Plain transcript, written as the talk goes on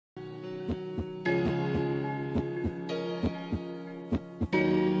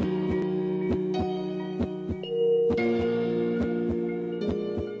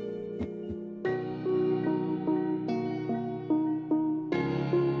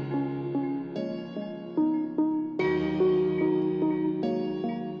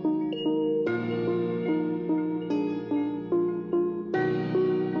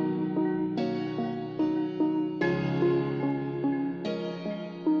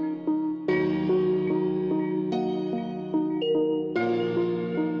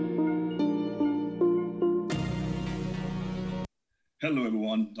Hello,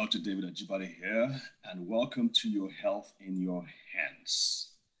 everyone. Dr. David Ajibade here, and welcome to Your Health in Your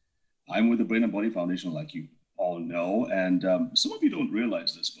Hands. I'm with the Brain and Body Foundation, like you all know, and some of you don't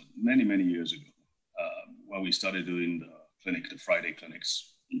realize this, but many, many years ago, when we started doing the Friday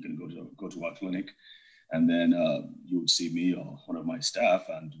clinics, you can go to our clinic, and then you would see me or one of my staff,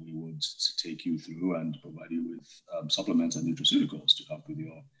 and we would take you through and provide you with supplements and nutraceuticals to help with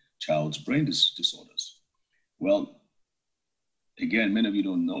your child's brain disorders. Well, again, many of you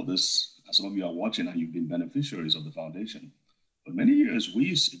don't know this. Some of you are watching and you've been beneficiaries of the foundation. But many years we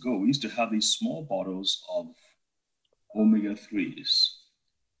used to have these small bottles of omega-3s,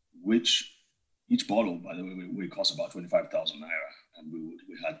 which each bottle, by the way, would cost about 25,000 naira. And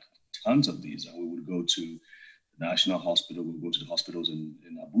we had tons of these, and we would go to the National Hospital, we would go to the hospitals in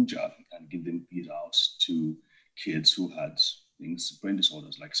Abuja and give these out to kids who had brain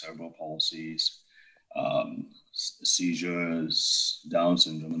disorders like cerebral palsies, seizures, Down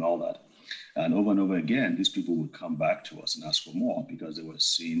syndrome, and all that. And over again, these people would come back to us and ask for more because they were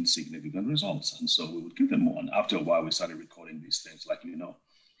seeing significant results. And so we would give them more. And after a while, we started recording these things, like you know,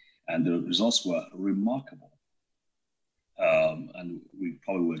 and the results were remarkable. And we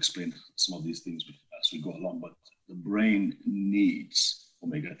probably will explain some of these things as we go along, but the brain needs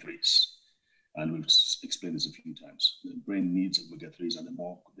omega-3s. And we've explained this a few times. The brain needs omega-3s, and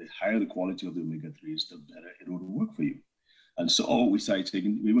the higher the quality of the omega-3s, the better it will work for you. And so we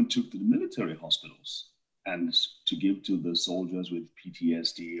even took to the military hospitals and to give to the soldiers with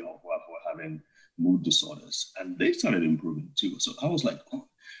PTSD or who were having mood disorders. And they started improving too. So I was like, oh,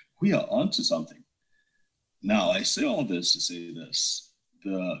 we are onto something. Now, I say all this to say this.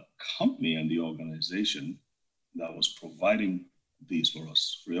 The company and the organization that was providing these for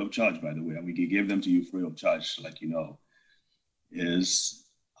us free of charge, by the way, and we gave them to you free of charge, like you know, is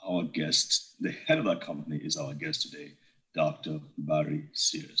our guest. The head of that company is our guest today, Dr. Barry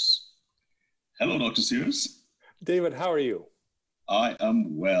Sears. Hello, Dr. Sears. David, how are you? I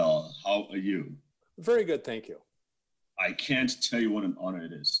am well. How are you? Very good, thank you. I can't tell you what an honor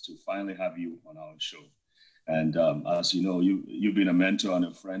it is to finally have you on our show. And as you know, you've been a mentor and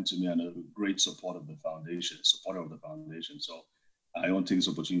a friend to me and a great supporter of the foundation. So I want to take this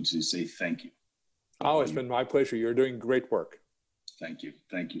opportunity to say thank you. Oh, it's been my pleasure. You're doing great work. Thank you.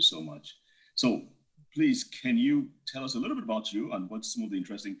 Thank you so much. So please, can you tell us a little bit about you and what's some of the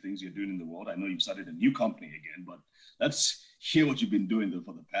interesting things you're doing in the world? I know you've started a new company again, but let's hear what you've been doing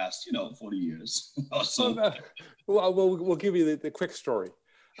for the past, 40 years or so. Well, we'll give you the quick story.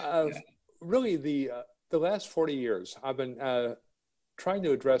 Really, the last 40 years, I've been trying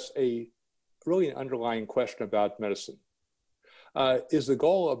to address an underlying question about medicine. Is the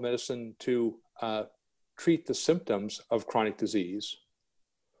goal of medicine to treat the symptoms of chronic disease,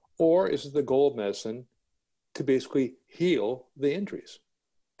 or is it the goal of medicine to basically heal the injuries?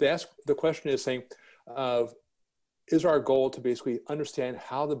 The question is saying, is our goal to basically understand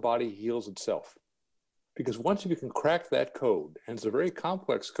how the body heals itself? Because once you can crack that code, and it's a very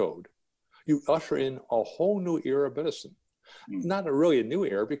complex code, you usher in a whole new era of medicine. Not really a new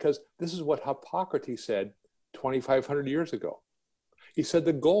era, because this is what Hippocrates said 2,500 years ago. He said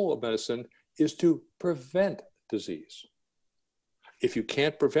the goal of medicine is to prevent disease. If you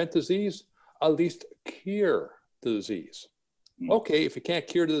can't prevent disease, at least cure the disease. Okay, if you can't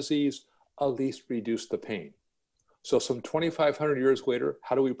cure the disease, at least reduce the pain. So some 2,500 years later,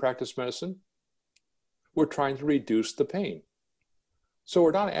 how do we practice medicine? We're trying to reduce the pain. So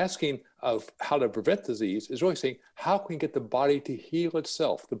we're not asking of how to prevent disease, it's really saying, how can we get the body to heal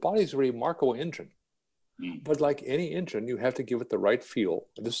itself? The body is a remarkable engine. But like any engine, you have to give it the right fuel.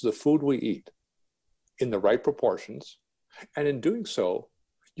 This is the food we eat in the right proportions. And in doing so,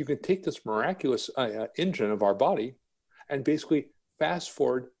 you can take this miraculous engine of our body and basically fast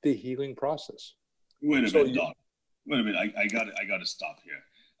forward the healing process. Wait a minute, Doc. Wait a minute. I got to stop here.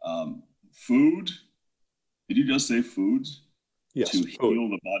 Food? Did you just say food? Yes, to food. Heal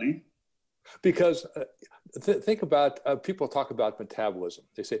the body? Because think about, people talk about metabolism.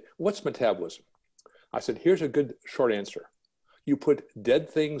 They say, what's metabolism? I said, here's a good short answer. You put dead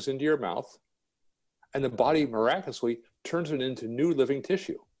things into your mouth, and the body miraculously turns it into new living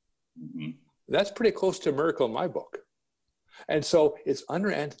tissue. That's pretty close to a miracle in my book. And so it's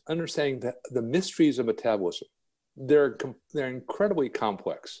understanding the mysteries of metabolism. They're incredibly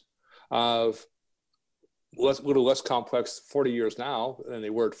complex. A little less complex 40 years now than they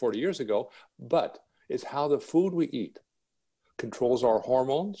were 40 years ago, but it's how the food we eat controls our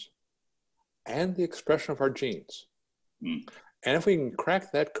hormones and the expression of our genes. And if we can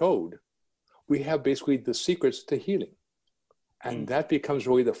crack that code, we have basically the secrets to healing. And that becomes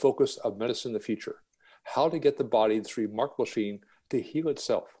really the focus of medicine in the future. How to get the body, this remarkable machine, to heal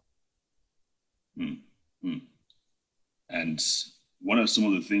itself. Mm, mm. And what are some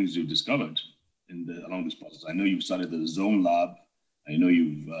of the things you've discovered along this process? I know you've started the Zone Lab. I know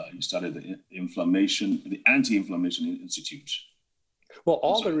you started the Anti-Inflammation Institute. Well,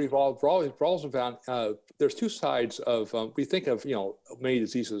 all that revolves around, there's two sides of, we think of, many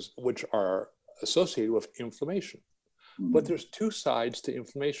diseases which are associated with inflammation. Mm-hmm. But there's two sides to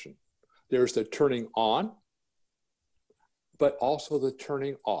inflammation. There's the turning on, but also the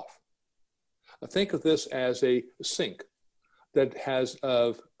turning off. Think of this as a sink that has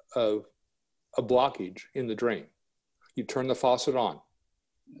a blockage in the drain. You turn the faucet on.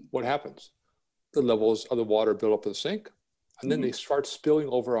 What happens? The levels of the water build up in the sink, and then they start spilling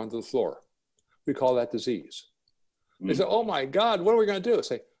over onto the floor. We call that disease. They say, oh my God, what are we going to do? I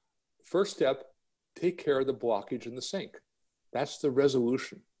say, first step, take care of the blockage in the sink. That's the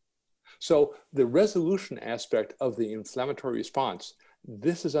resolution. So the resolution aspect of the inflammatory response,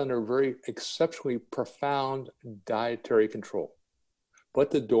 this is under very exceptionally profound dietary control.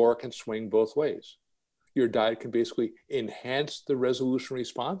 But the door can swing both ways. Your diet can basically enhance the resolution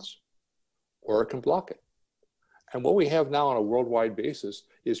response, or it can block it. And what we have now on a worldwide basis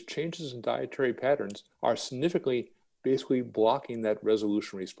is changes in dietary patterns are significantly basically blocking that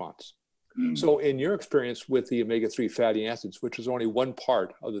resolution response. So in your experience with the omega-3 fatty acids, which is only one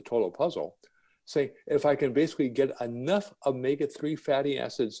part of the total puzzle, say, if I can basically get enough omega-3 fatty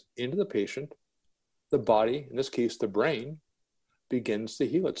acids into the patient, the body, in this case, the brain, begins to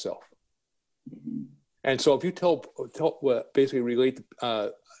heal itself. And so if you basically relate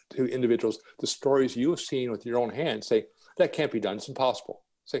to individuals the stories you have seen with your own hands, say, that can't be done, it's impossible.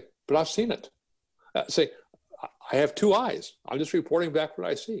 Say, but I've seen it. Say, I have two eyes. I'm just reporting back what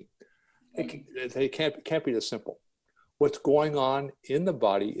I see. It can't be this simple. What's going on in the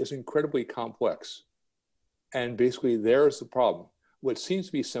body is incredibly complex. And basically there's the problem. What seems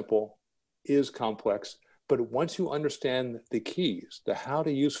to be simple is complex, but once you understand the keys to how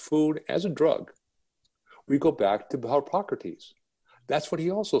to use food as a drug, we go back to Hippocrates. That's what he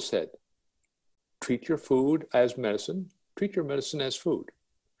also said. Treat your food as medicine, treat your medicine as food.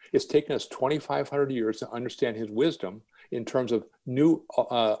 It's taken us 2,500 years to understand his wisdom in terms of new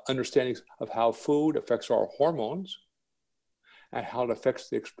understandings of how food affects our hormones and how it affects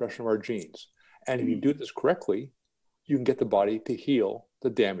the expression of our genes. And if you do this correctly, you can get the body to heal the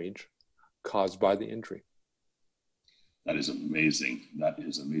damage caused by the injury. That is amazing. That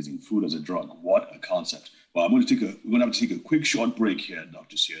is amazing. Food as a drug. What a concept. Well, we're going to have to take a quick short break here,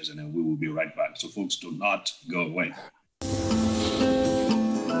 Dr. Sears, and then we will be right back. So folks, do not go away.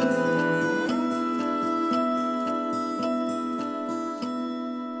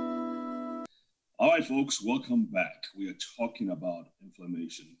 All right, folks, welcome back. We are talking about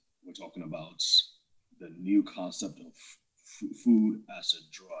inflammation. We're talking about the new concept of food as a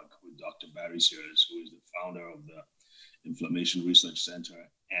drug with Dr. Barry Sears, who is the founder of the Inflammation Research Center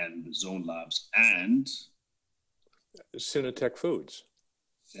and the Zone Labs and Synotech Foods.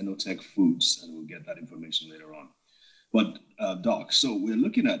 Synotech Foods, and we'll get that information later on. But Doc, so we're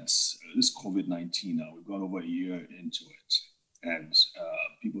looking at this COVID-19 now. We've gone over a year into it, and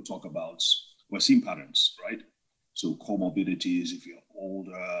people talk about, we're seeing patterns, right? So comorbidities, if you're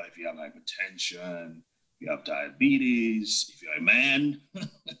older, if you have hypertension, if you have diabetes, if you're a man,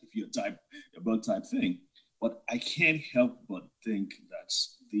 if you're blood type thing. But I can't help but think that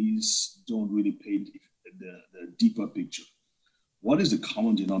these don't really paint the deeper picture. What is the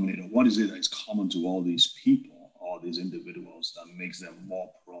common denominator? What is it that is common to all these people, all these individuals, that makes them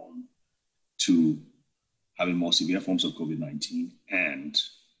more prone to having more severe forms of COVID-19 and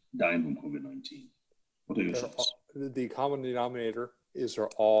dying from COVID-19? What are your thoughts? The common denominator is they're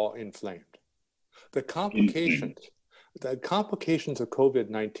all inflamed. The complications of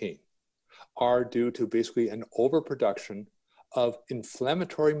COVID-19 are due to basically an overproduction of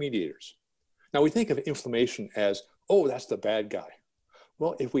inflammatory mediators. Now we think of inflammation as, oh, that's the bad guy.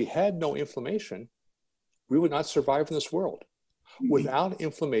 Well, if we had no inflammation, we would not survive in this world. Without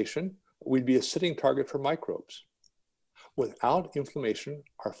inflammation, we'd be a sitting target for microbes. Without inflammation,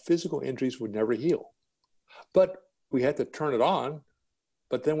 our physical injuries would never heal. But we had to turn it on,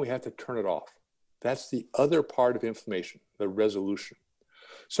 but then we have to turn it off. That's the other part of inflammation, the resolution.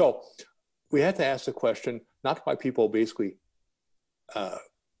 So we had to ask the question, not why people basically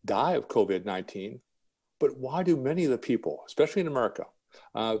die of COVID-19, but why do many of the people, especially in America,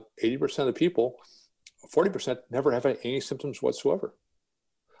 80% of the people, 40% never have any symptoms whatsoever.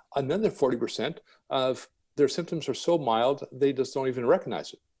 Another 40% of their symptoms are so mild, they just don't even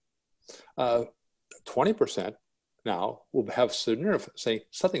recognize it. 20% now will have severe, saying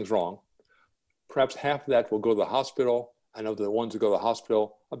something's wrong. Perhaps half of that will go to the hospital, and of the ones who go to the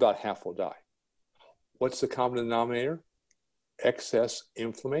hospital, about half will die. What's the common denominator? Excess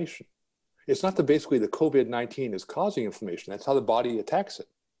inflammation. It's not that basically the COVID-19 is causing inflammation. That's how the body attacks it.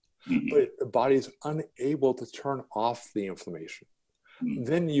 But the body is unable to turn off the inflammation.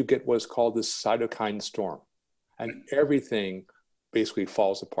 Then you get what's called the cytokine storm, and everything basically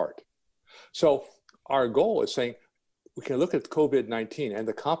falls apart. So our goal is saying we can look at COVID-19 and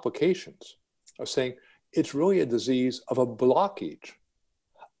the complications of saying it's really a disease of a blockage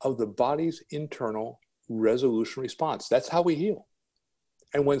of the body's internal resolution response. That's how we heal.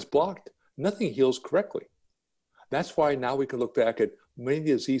 And when it's blocked, nothing heals correctly. That's why now we can look back at many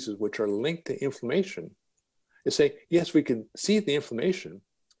diseases which are linked to inflammation and say, yes, we can see the inflammation,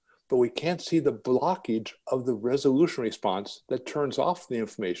 but we can't see the blockage of the resolution response that turns off the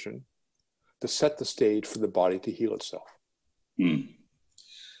inflammation to set the stage for the body to heal itself.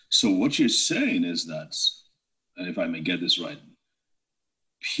 So what you're saying is that, and if I may get this right,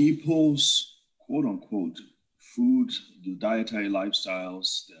 people's quote unquote food, the dietary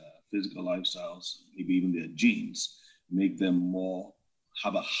lifestyles, the physical lifestyles, maybe even their genes, make them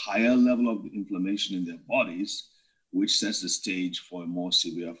have a higher level of inflammation in their bodies, which sets the stage for a more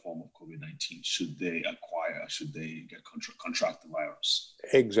severe form of COVID-19 should they contract the virus.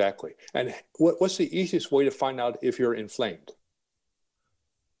 Exactly. And what's the easiest way to find out if you're inflamed?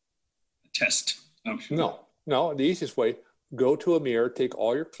 A test. I'm sure. No. The easiest way, go to a mirror, take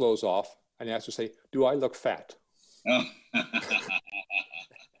all your clothes off, and ask to say, do I look fat? Oh.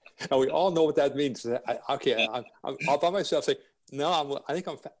 And we all know what that means. I'm all by myself say, no, I think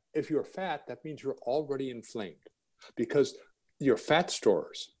I'm fat. If you're fat, that means you're already inflamed because your fat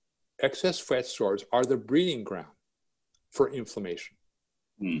stores, excess fat stores are the breeding ground for inflammation.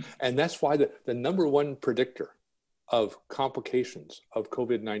 And that's why the number one predictor of complications of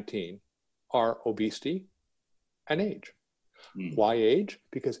COVID-19 are obesity and age. Why age?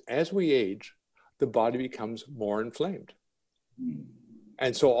 Because as we age, the body becomes more inflamed.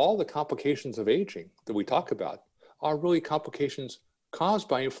 And so all the complications of aging that we talk about are really complications caused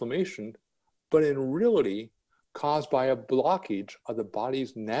by inflammation, but in reality caused by a blockage of the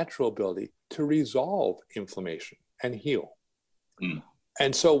body's natural ability to resolve inflammation and heal.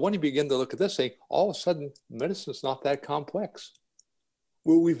 And so when you begin to look at this thing, all of a sudden, medicine is not that complex.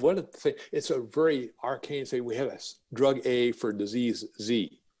 We've wanted to say it's a very arcane say we have a drug A for disease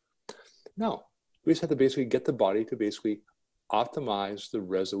Z. No, we just have to basically get the body to basically optimize the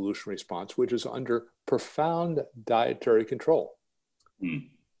resolution response, which is under profound dietary control.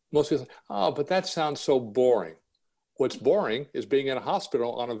 Most people say, oh, but that sounds so boring. What's boring is being in a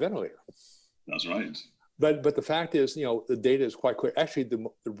hospital on a ventilator. That's right. But the fact is, the data is quite clear. Actually, the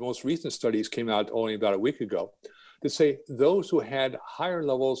most recent studies came out only about a week ago to say those who had higher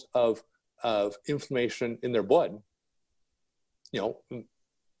levels of inflammation in their blood,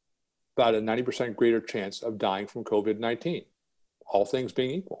 about a 90% greater chance of dying from COVID-19, all things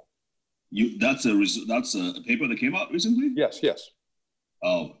being equal. That's a paper that came out recently? Yes.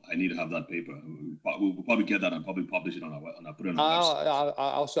 Oh, I need to have that paper. We'll probably get that and probably publish it on our put it on our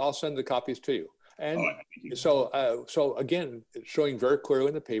website. I'll send the copies to you. And all right, so again, showing very clearly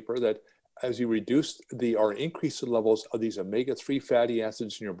in the paper that as you reduce or increase the levels of these omega-3 fatty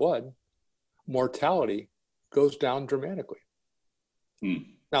acids in your blood, mortality goes down dramatically.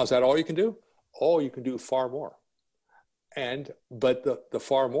 Now, is that all you can do? Oh, you can do far more. But the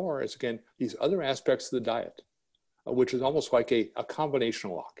far more is, again, these other aspects of the diet, which is almost like a combination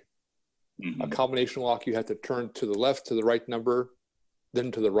lock. A combination lock, you have to turn to the left to the right number,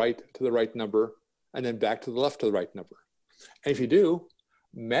 then to the right number, and then back to the left to the right number. And if you do,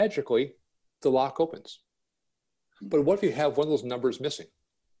 magically, the lock opens. But what if you have one of those numbers missing?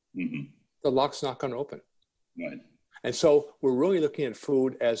 The lock's not going to open. Right. And so we're really looking at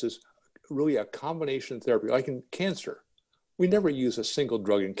food as is really a combination therapy. Like in cancer, we never use a single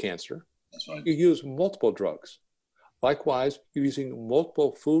drug in cancer. That's right. You use multiple drugs. Likewise, you're using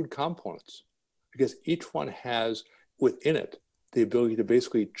multiple food components because each one has within it the ability to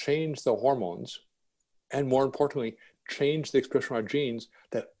basically change the hormones and, more importantly, change the expression of our genes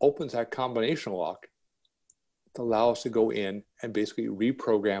that opens that combination lock to allow us to go in and basically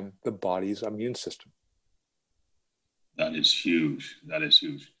reprogram the body's immune system. That is huge.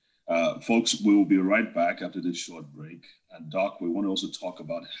 Folks, we will be right back after this short break. And Doc, we want to also talk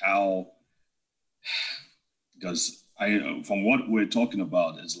about how, because from what we're talking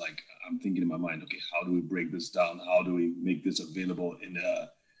about, is like, I'm thinking in my mind, okay, how do we break this down? How do we make this available in a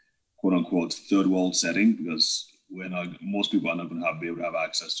quote unquote third world setting? Because most people are not going to be able to have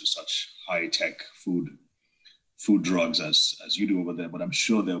access to such high tech food food drugs as you do over there, but I'm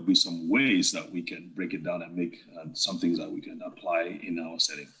sure there'll be some ways that we can break it down and make some things that we can apply in our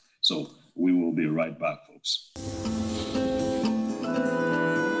setting. So we will be right back, folks.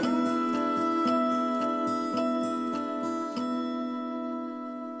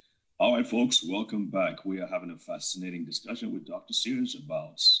 All right, folks, welcome back. We are having a fascinating discussion with Dr. Sears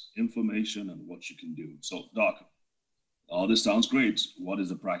about inflammation and what you can do. So, Doc, all this sounds great. What is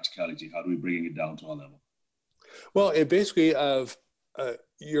the practicality? How do we bring it down to our level? Well, it basically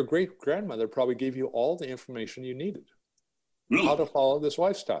your great grandmother probably gave you all the information you needed. Really? How to follow this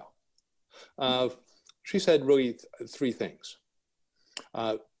lifestyle. She said really three things.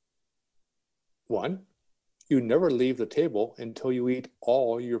 One, you never leave the table until you eat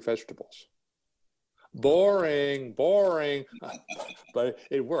all your vegetables. Boring, boring, but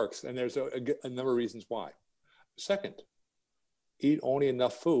it works, and there's a number of reasons why. Second, eat only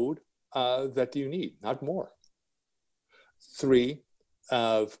enough food that you need, not more. Three,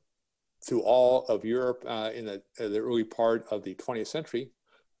 through all of Europe in the early part of the 20th century,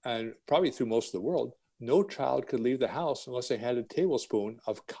 and probably through most of the world, no child could leave the house unless they had a tablespoon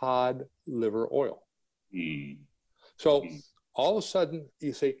of cod liver oil. So all of a sudden,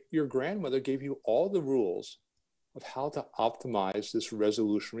 you say, your grandmother gave you all the rules of how to optimize this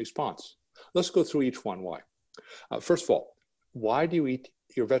resolution response. Let's go through each one. Why? First of all, why do you eat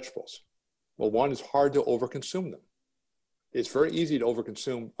your vegetables? Well, one, it's hard to overconsume them. It's very easy to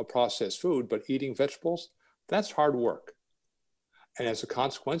overconsume a processed food, but eating vegetables, that's hard work. And as a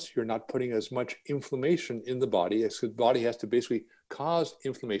consequence, you're not putting as much inflammation in the body, as the body has to basically cause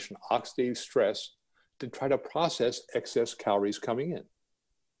inflammation, oxidative stress, to try to process excess calories coming in.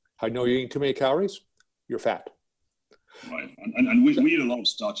 How do you know you're eating too many calories? You're fat. Right. And we eat a lot of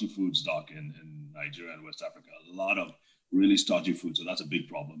starchy foods, Doc, in Nigeria and West Africa. A lot of really starchy food. So that's a big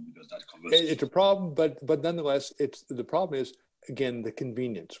problem because that converts. It's a problem, but nonetheless, the problem is, again, the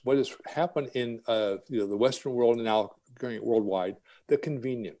convenience. What has happened in the Western world and now going worldwide, the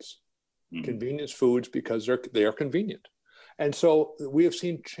convenience. Convenience foods because they are convenient. And so we have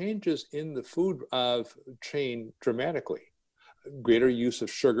seen changes in the food chain dramatically. Greater use of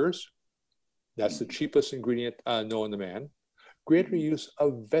sugars. That's the cheapest ingredient known to man. Greater use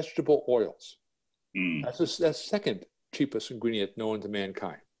of vegetable oils. That's the second cheapest ingredient known to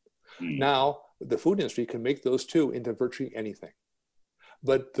mankind. Now, the food industry can make those two into virtually anything.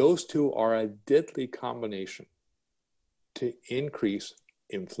 But those two are a deadly combination to increase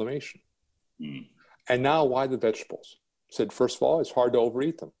inflammation. And now, why the vegetables? Said, first of all, it's hard to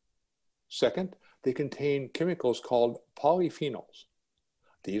overeat them. Second, they contain chemicals called polyphenols.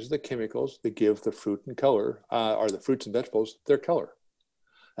 These are the chemicals that give the fruit and color, or the fruits and vegetables, their color.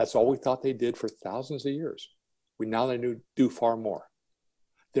 That's all we thought they did for thousands of years. Now they do far more.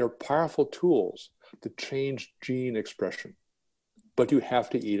 They're powerful tools to change gene expression, but you have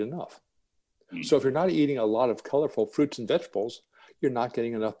to eat enough. So if you're not eating a lot of colorful fruits and vegetables, you're not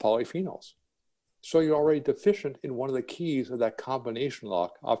getting enough polyphenols. So you're already deficient in one of the keys of that combination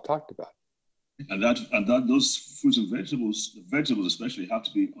lock I've talked about. And that those fruits and vegetables, the vegetables especially, have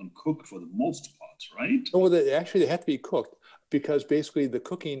to be uncooked for the most part, right? Well, they have to be cooked because basically the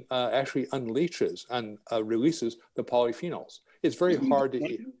cooking actually unleashes and releases the polyphenols. It's very hard to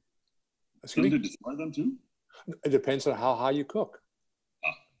eat. Excuse me? Doesn't it destroy them too? It depends on how you cook.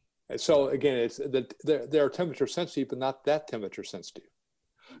 So again, they're temperature sensitive, but not that temperature sensitive.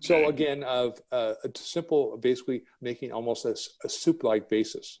 So again, it's simple, basically making almost a soup-like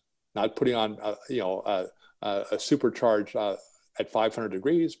basis, not putting on a supercharge at 500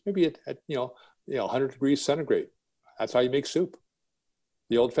 degrees, maybe at 100 degrees centigrade. That's how you make soup,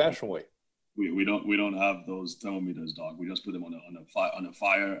 the old-fashioned way. We don't have those thermometers, Doc. We just put them on a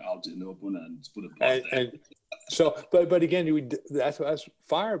fire out in the open and put a pot there. And so, but again, that's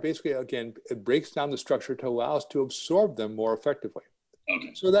fire. Basically, again, it breaks down the structure to allow us to absorb them more effectively.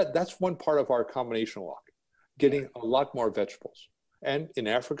 Okay. So that's one part of our combination lock, getting a lot more vegetables. And in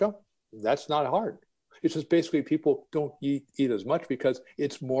Africa, that's not hard. It's just basically people don't eat as much because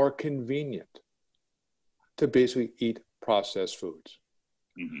it's more convenient to basically eat processed foods.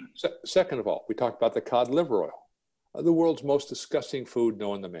 Second of all, we talked about the cod liver oil, the world's most disgusting food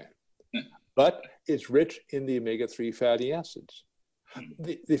known to man. But it's rich in the omega-3 fatty acids.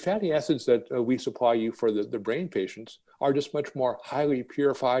 The fatty acids that we supply you for the brain patients are just much more highly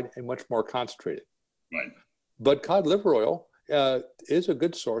purified and much more concentrated. Right. But cod liver oil is a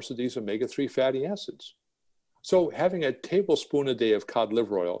good source of these omega-3 fatty acids. So having a tablespoon a day of cod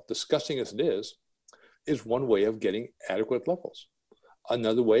liver oil, disgusting as it is one way of getting adequate levels.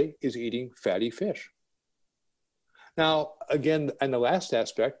 Another way is eating fatty fish. Now, again, and the last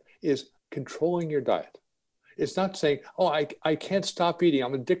aspect is controlling your diet. It's not saying, oh, I can't stop eating.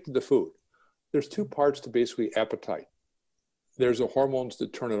 I'm addicted to food. There's two parts to basically appetite. There's the hormones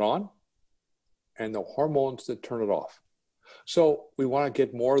that turn it on and the hormones that turn it off. So we want to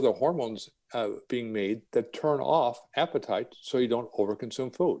get more of the hormones being made that turn off appetite so you don't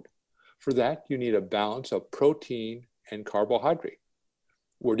overconsume food. For that, you need a balance of protein and carbohydrate.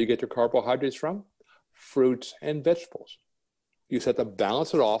 Where do you get your carbohydrates from? Fruits and vegetables. You set to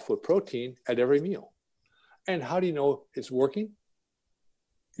balance it off with protein at every meal. And how do you know it's working?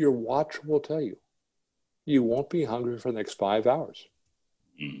 Your watch will tell you. You won't be hungry for the next 5 hours.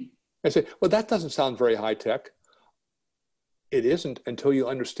 I say, well, that doesn't sound very high tech. It isn't until you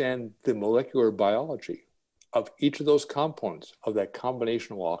understand the molecular biology of each of those components of that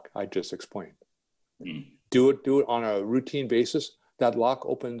combination lock I just explained. Do it on a routine basis. That lock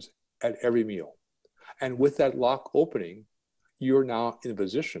opens at every meal. And with that lock opening, you're now in a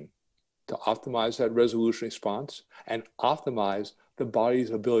position to optimize that resolution response and optimize the body's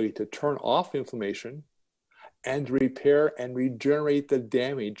ability to turn off inflammation and repair and regenerate the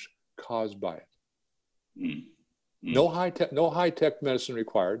damage caused by it. No high-tech medicine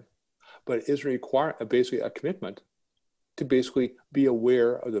required, but it is basically a commitment to basically be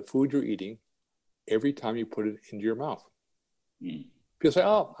aware of the food you're eating every time you put it into your mouth. People say,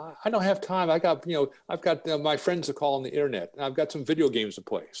 "Oh, I don't have time. I've got my friends to call on the internet, and I've got some video games to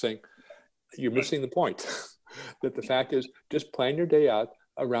play." Saying, you're missing the point. That the fact is, just plan your day out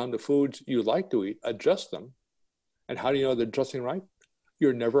around the foods you like to eat, adjust them, and how do you know they're adjusting right?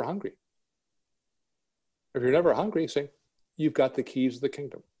 You're never hungry. If you're never hungry, say, you've got the keys of the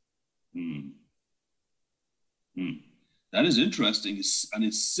kingdom. That is interesting, and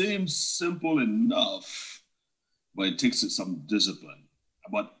it seems simple enough, but it takes some discipline.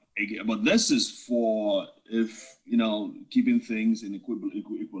 But this is for if, keeping things in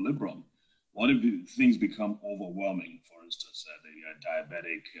equilibrium. What if things become overwhelming? For instance, that you're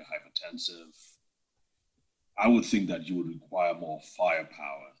diabetic, you're hypertensive. I would think that you would require more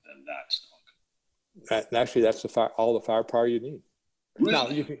firepower than that. Actually, that's all the firepower you need. Really? Now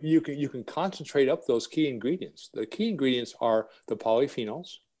you can concentrate up those key ingredients. The key ingredients are the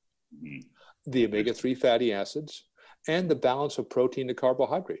polyphenols, the omega-3 fatty acids, and the balance of protein to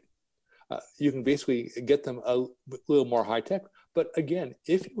carbohydrate. You can basically get them a little more high tech. But again,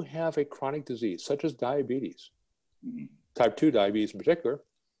 if you have a chronic disease such as diabetes, type 2 diabetes in particular,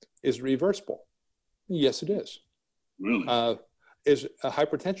 is it reversible? Yes, it is. Really? Is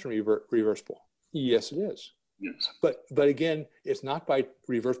hypertension reversible? Yes, it is. Yes. But again, it's not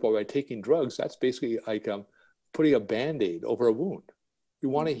reversible by taking drugs. That's basically like putting a Band-Aid over a wound. You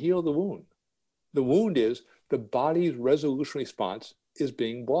want to heal the wound. The wound is the body's resolution response is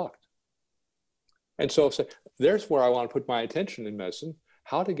being blocked. And so there's where I want to put my attention in medicine,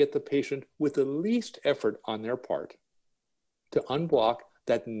 how to get the patient with the least effort on their part to unblock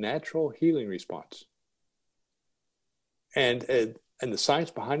that natural healing response. And the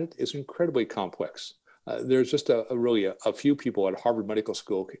science behind it is incredibly complex. There's just really a few people at Harvard Medical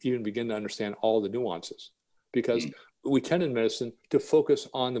School can even begin to understand all the nuances, because we tend in medicine to focus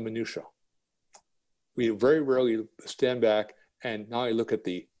on the minutia. We very rarely stand back and not only look at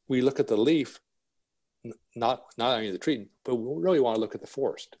the leaf, not only the tree, but we really want to look at the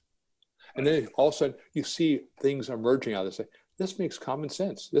forest. And then all of a sudden you see things emerging out of this. This makes common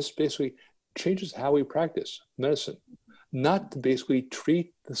sense. This basically changes how we practice medicine, not to basically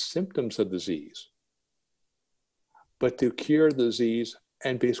treat the symptoms of disease, but to cure the disease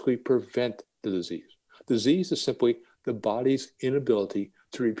and basically prevent the disease. Disease is simply the body's inability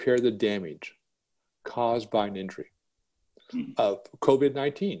to repair the damage caused by an injury.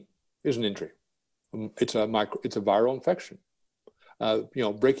 COVID-19 is an injury. It's a viral infection.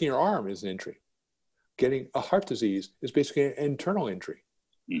 Breaking your arm is an injury. Getting a heart disease is basically an internal injury.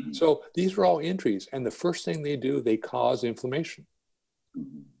 So these are all injuries, and the first thing they do, they cause inflammation.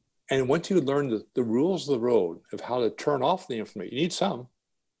 And once you learn the rules of the road of how to turn off the inflammation, you need some,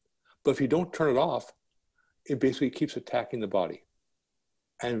 but if you don't turn it off, it basically keeps attacking the body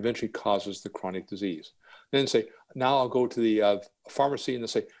and eventually causes the chronic disease. Then say, now I'll go to the pharmacy and they'll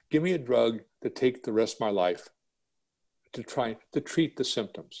say, give me a drug to take the rest of my life to try to treat the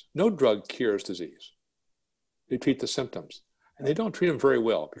symptoms. No drug cures disease. They treat the symptoms. And they don't treat them very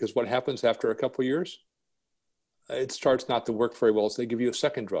well, because what happens after a couple of years? It starts not to work very well, so they give you a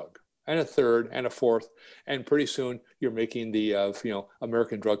second drug, and a third, and a fourth, and pretty soon you're making the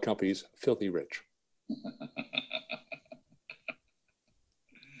American drug companies filthy rich.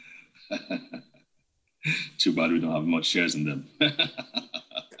 Too bad we don't have much shares in them.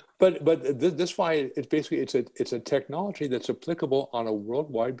 But this why it's basically it's a technology that's applicable on a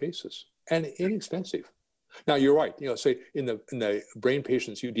worldwide basis and inexpensive. Now you're right. Say in the brain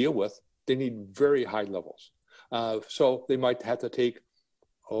patients you deal with, they need very high levels. So they might have to take,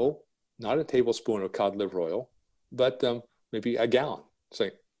 not a tablespoon of cod liver oil, but maybe a gallon.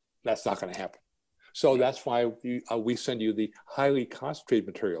 Say, that's not going to happen. So that's why we send you the highly concentrated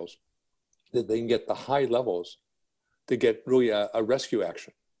materials that they can get the high levels to get really a rescue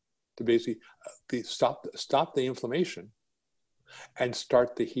action, to basically stop the inflammation and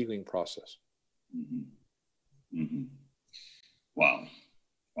start the healing process. Mm-hmm. Mm-hmm. Wow.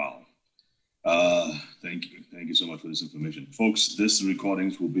 Thank you so much for this information, folks. This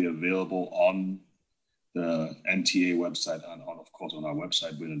recordings will be available on the NTA website and of course on our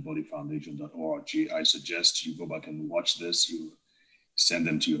website, brainandbodyfoundation.org. I suggest you go back and watch this. You send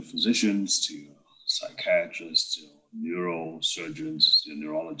them to your physicians, to your psychiatrists, to neurosurgeons, to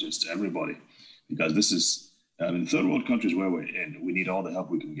neurologists, everybody, because this is in third world countries where we're in, we need all the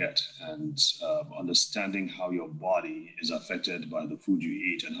help we can get. And understanding how your body is affected by the food you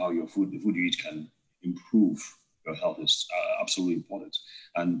eat and how the food you eat can improve your health is absolutely important.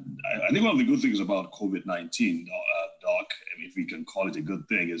 And I think one of the good things about COVID-19, Doc, if we can call it a good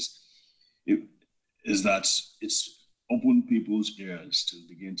thing, is that it's opened people's ears to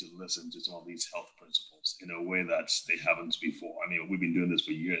begin to listen to some of these health principles in a way that they haven't before. I mean, we've been doing this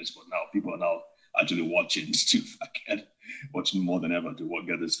for years, but now people are now actually watching more than ever to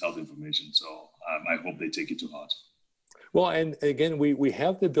get this health information. So I hope they take it to heart. Well, and again, we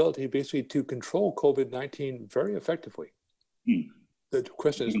have the ability basically to control COVID-19 very effectively. The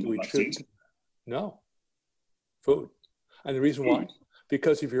question is, do we choose? No. Food. And the reason why?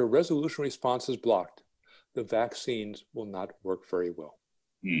 Because if your resolution response is blocked, the vaccines will not work very well.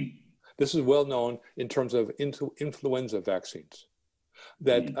 This is well known in terms of influenza vaccines,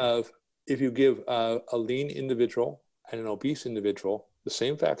 that if you give a lean individual and an obese individual the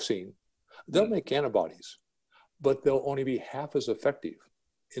same vaccine, they'll make antibodies, but they'll only be half as effective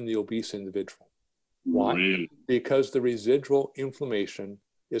in the obese individual. Why? Really? Because the residual inflammation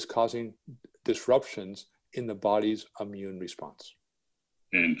is causing disruptions in the body's immune response.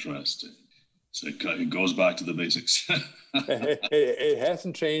 Interesting. So it goes back to the basics. It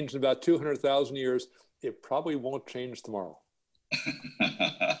hasn't changed in about 200,000 years. It probably won't change tomorrow.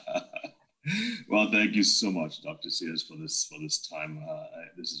 Well, thank you so much, Dr. Sears, for this time.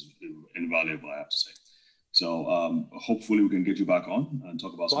 This is invaluable, I have to say. So hopefully we can get you back on and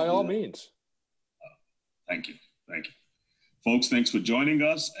talk about by all means. Thank you. Folks, thanks for joining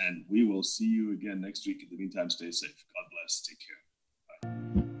us, and we will see you again next week. In the meantime, stay safe. God bless. Take care.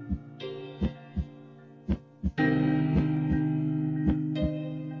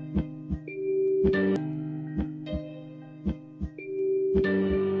 Bye.